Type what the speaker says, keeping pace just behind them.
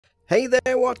Hey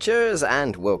there watchers,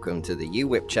 and welcome to the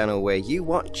UWhip channel where you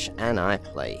watch and I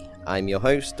play. I'm your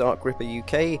host, Dark Ripper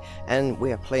UK, and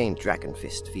we are playing Dragon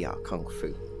Fist VR Kung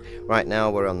Fu. Right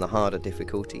now we're on the harder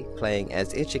difficulty, playing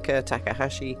as Ichika,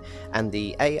 Takahashi, and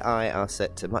the AI are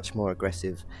set to much more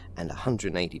aggressive and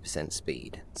 180%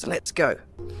 speed. So let's go!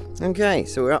 Okay,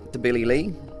 so we're up to Billy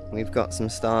Lee. We've got some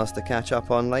stars to catch up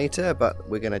on later, but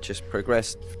we're going to just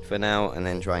progress for now and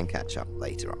then try and catch up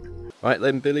later on. Right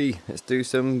then, Billy, let's do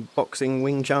some boxing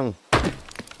Wing Chun.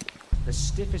 The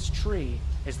stiffest tree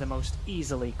is the most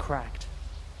easily cracked.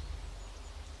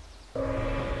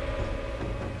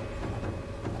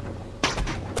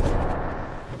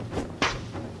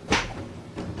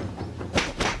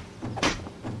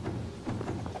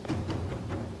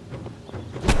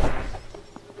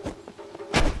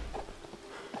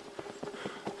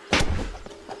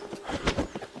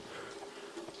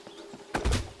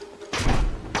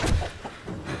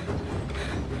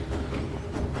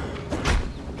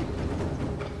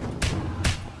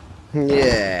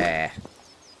 Yeah.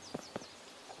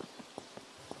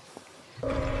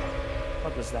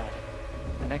 What was that?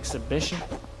 An exhibition?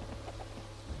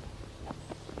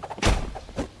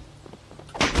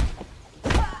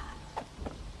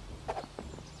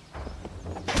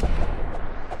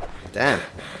 Damn,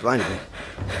 blinded me.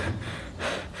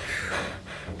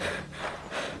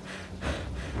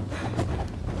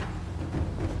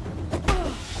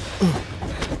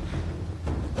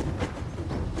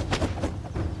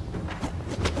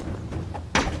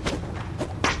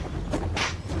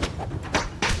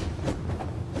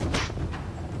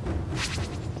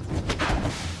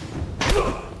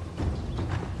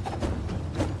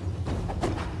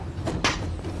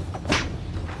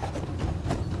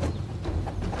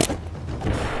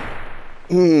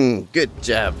 Good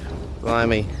jab.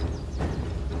 Blimey.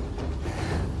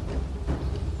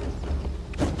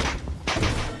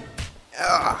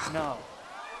 No.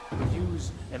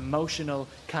 Use emotional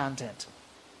content.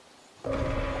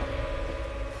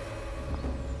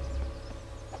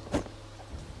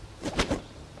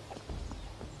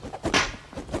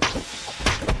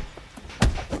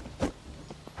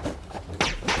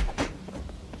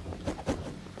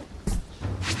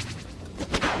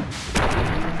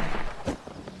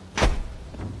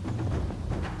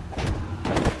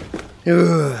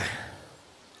 Ugh.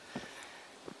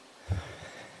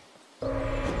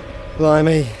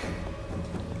 Blimey.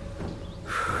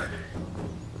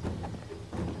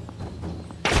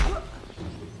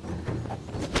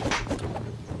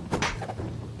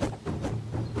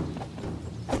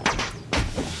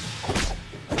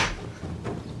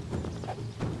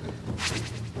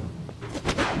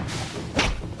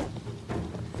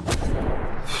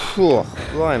 Whew,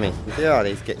 blimey. Yeah,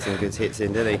 he's get some good hits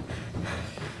in, did he?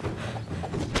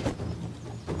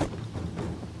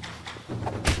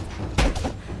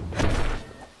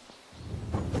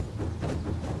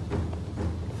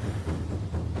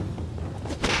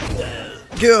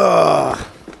 Gah!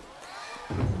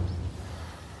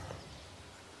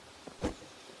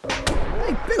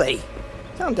 Hey, Billy!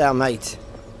 Calm down, mate.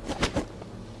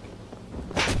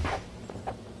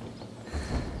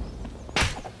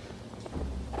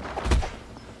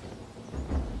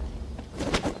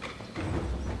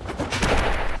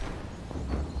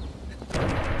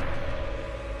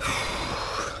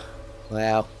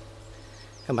 Well,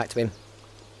 come back to him.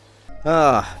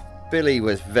 Billy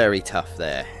was very tough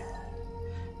there.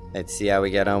 Let's see how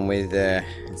we get on with,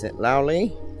 is it Lao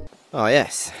Li? Oh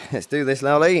yes, let's do this,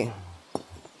 Lao Li.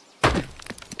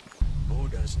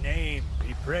 Buddha's name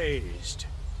be praised.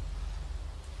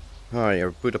 Oh, you're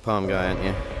a Buddha palm guy, aren't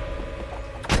you?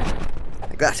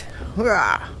 Like that.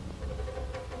 Hurrah!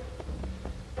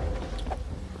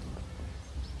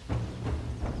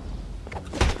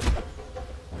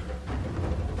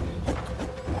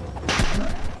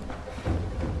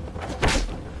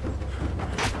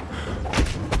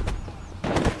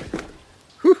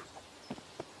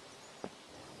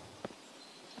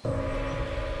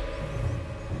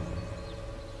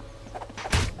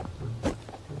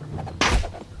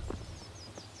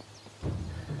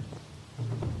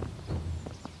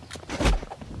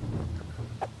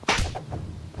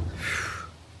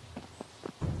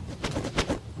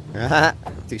 Haha,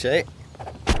 touché.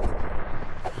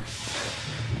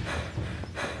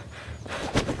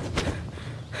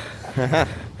 Haha.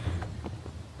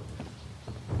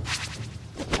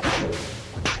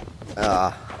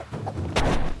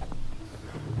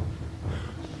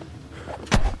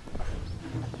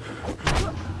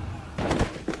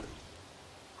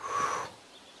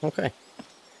 Okay.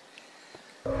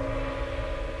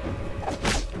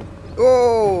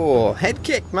 Oh, head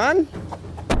kick, man.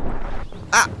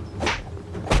 Ah.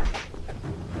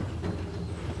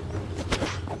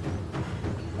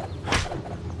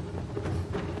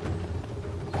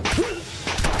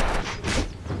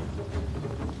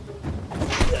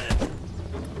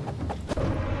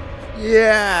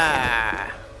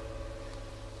 Yeah!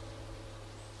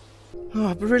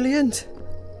 Oh, brilliant!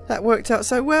 That worked out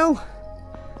so well!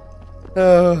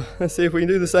 Oh, let's see if we can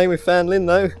do the same with Fan Lin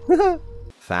though.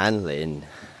 Fan Lin.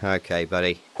 Okay,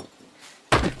 buddy.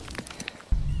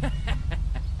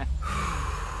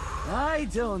 I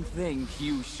don't think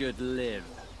you should live.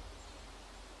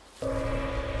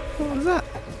 What was that?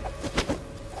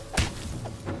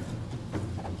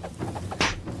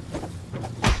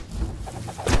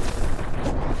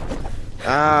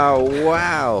 Oh,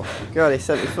 wow. God, he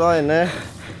sent me flying there.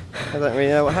 I don't really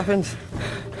know what happened.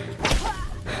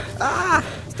 Ah!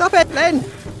 Stop it, Lin!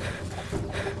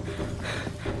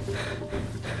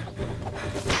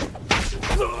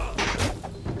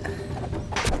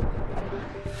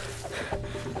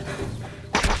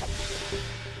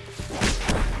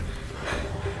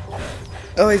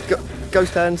 Oh, he's got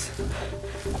ghost hands.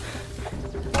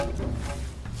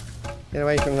 Get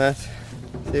away from that.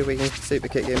 See if we can super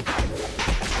kick him.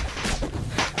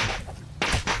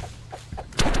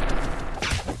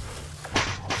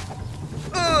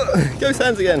 Ghost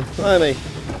hands again. Blimey.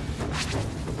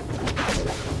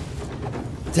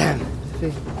 Damn.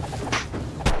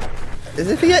 As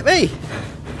if he hit me.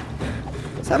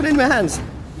 What's happening in my hands?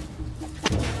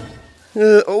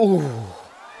 Oh.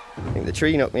 I think the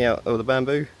tree knocked me out, or the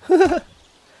bamboo.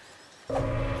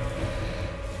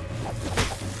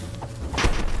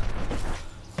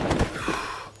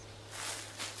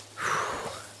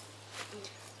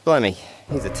 Blimey,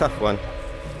 he's a tough one.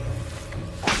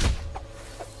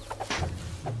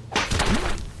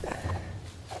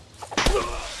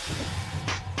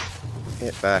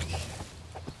 Get back.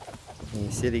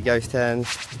 You silly ghost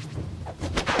hands.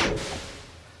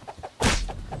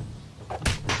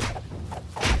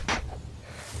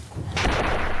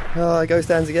 Oh, ghost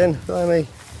hands again. Blimey.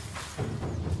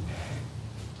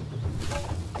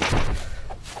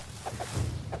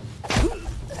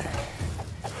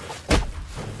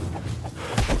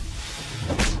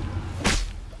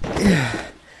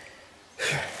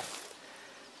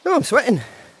 Oh, I'm sweating.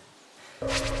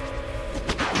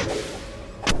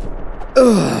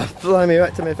 Oh, blimey,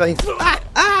 right to my face. Ah!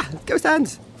 Ah! Ghost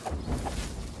hands!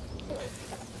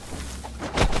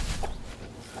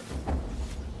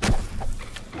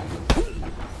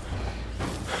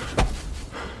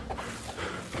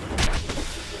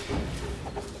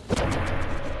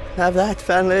 Have that,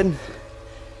 Fan Lin.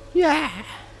 Yeah!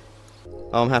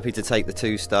 I'm happy to take the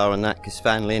 2-star on that because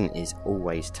Fan Lin is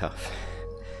always tough.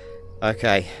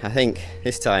 Okay, I think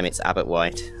this time it's Abbot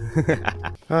White.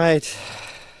 Right.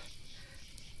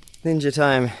 Ninja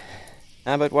time.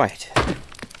 Abbot White.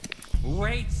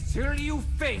 Wait till you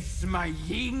face my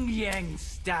yin-yang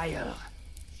style.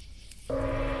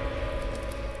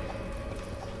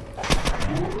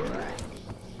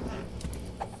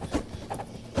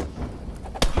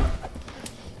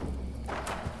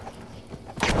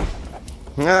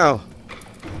 No.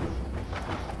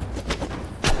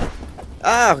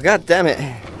 Oh, god damn it.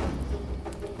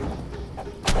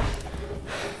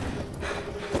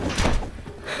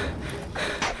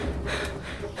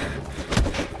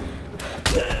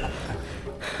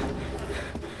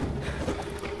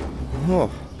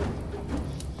 Oh.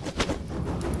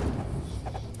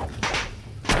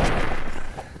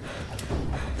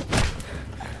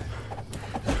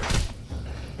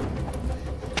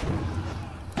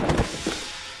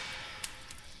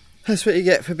 That's what you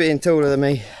get for being taller than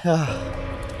me. Oh.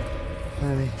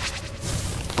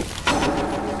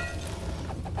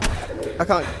 I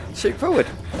can't shoot forward.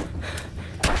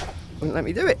 Wouldn't let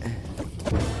me do it.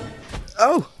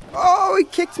 Oh! Oh, he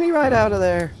kicked me right out of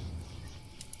there.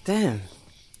 Damn.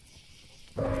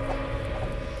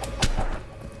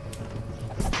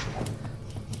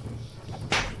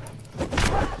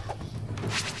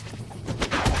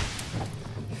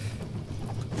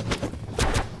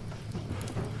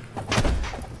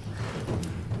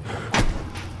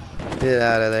 Get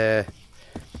out of there.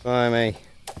 Blimey.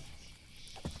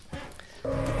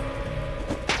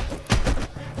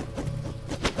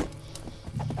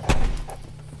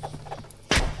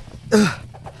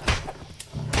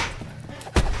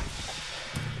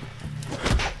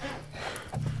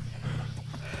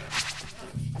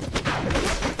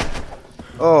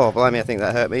 Oh, blimey, I think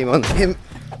that hurt me more than him.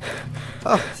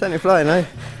 Oh, sent him flying now.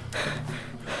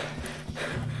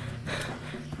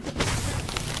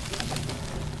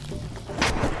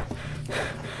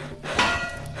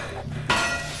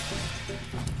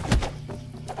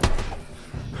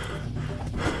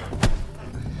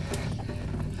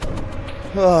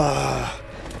 Oh,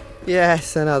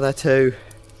 yes, another 2.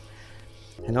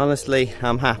 And honestly,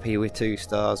 I'm happy with 2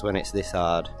 stars when it's this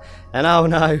hard. And oh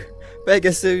no,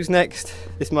 Beggar Su's next.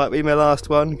 This might be my last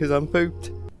one because I'm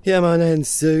pooped. Come on then,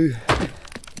 Su.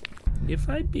 If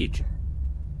I beat you,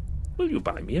 will you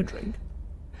buy me a drink?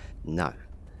 No.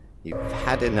 You've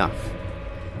had enough.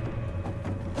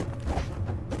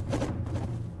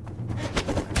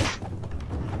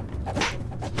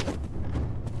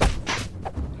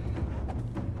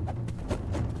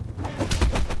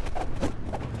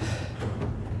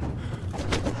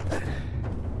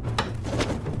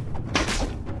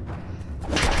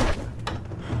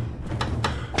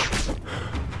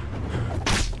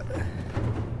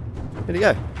 Where'd he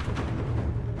go?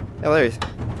 Oh, there he is.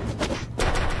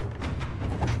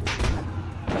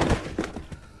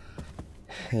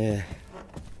 Yeah.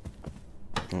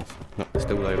 Oh, knocked the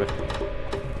stool over.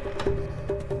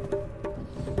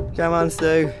 Come on,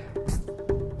 Stu.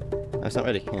 Oh, it's not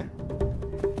ready. Yeah.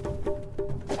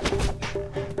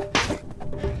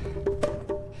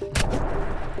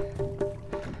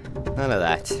 None of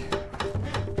that.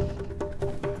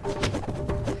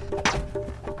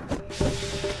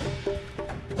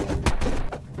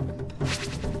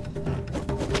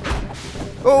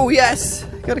 Oh yes!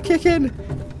 Got a kick in!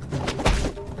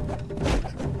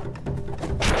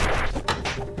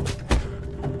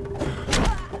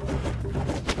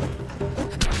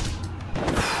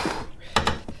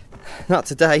 Not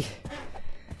today.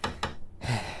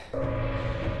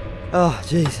 Oh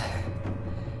jeez.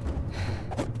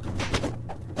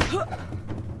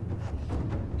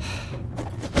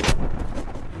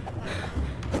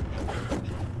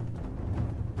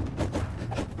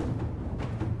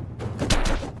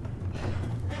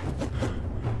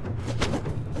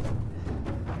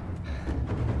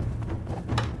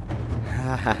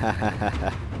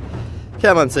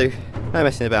 Come on, Sue. No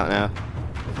messing about now.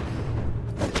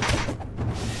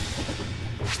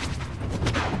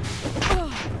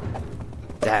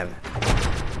 Damn.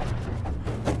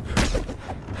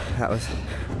 That was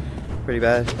pretty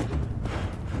bad.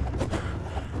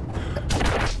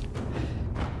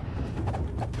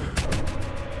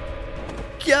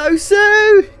 Go,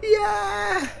 Sue!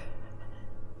 Yeah!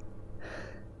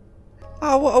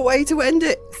 Oh, what a way to end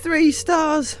it. 3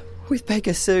 stars with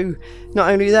Beggar Su. Not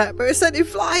only that, but it sent him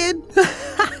flying.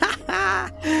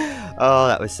 Oh,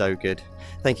 that was so good.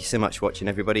 Thank you so much for watching,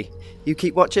 everybody. You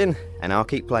keep watching, and I'll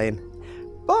keep playing.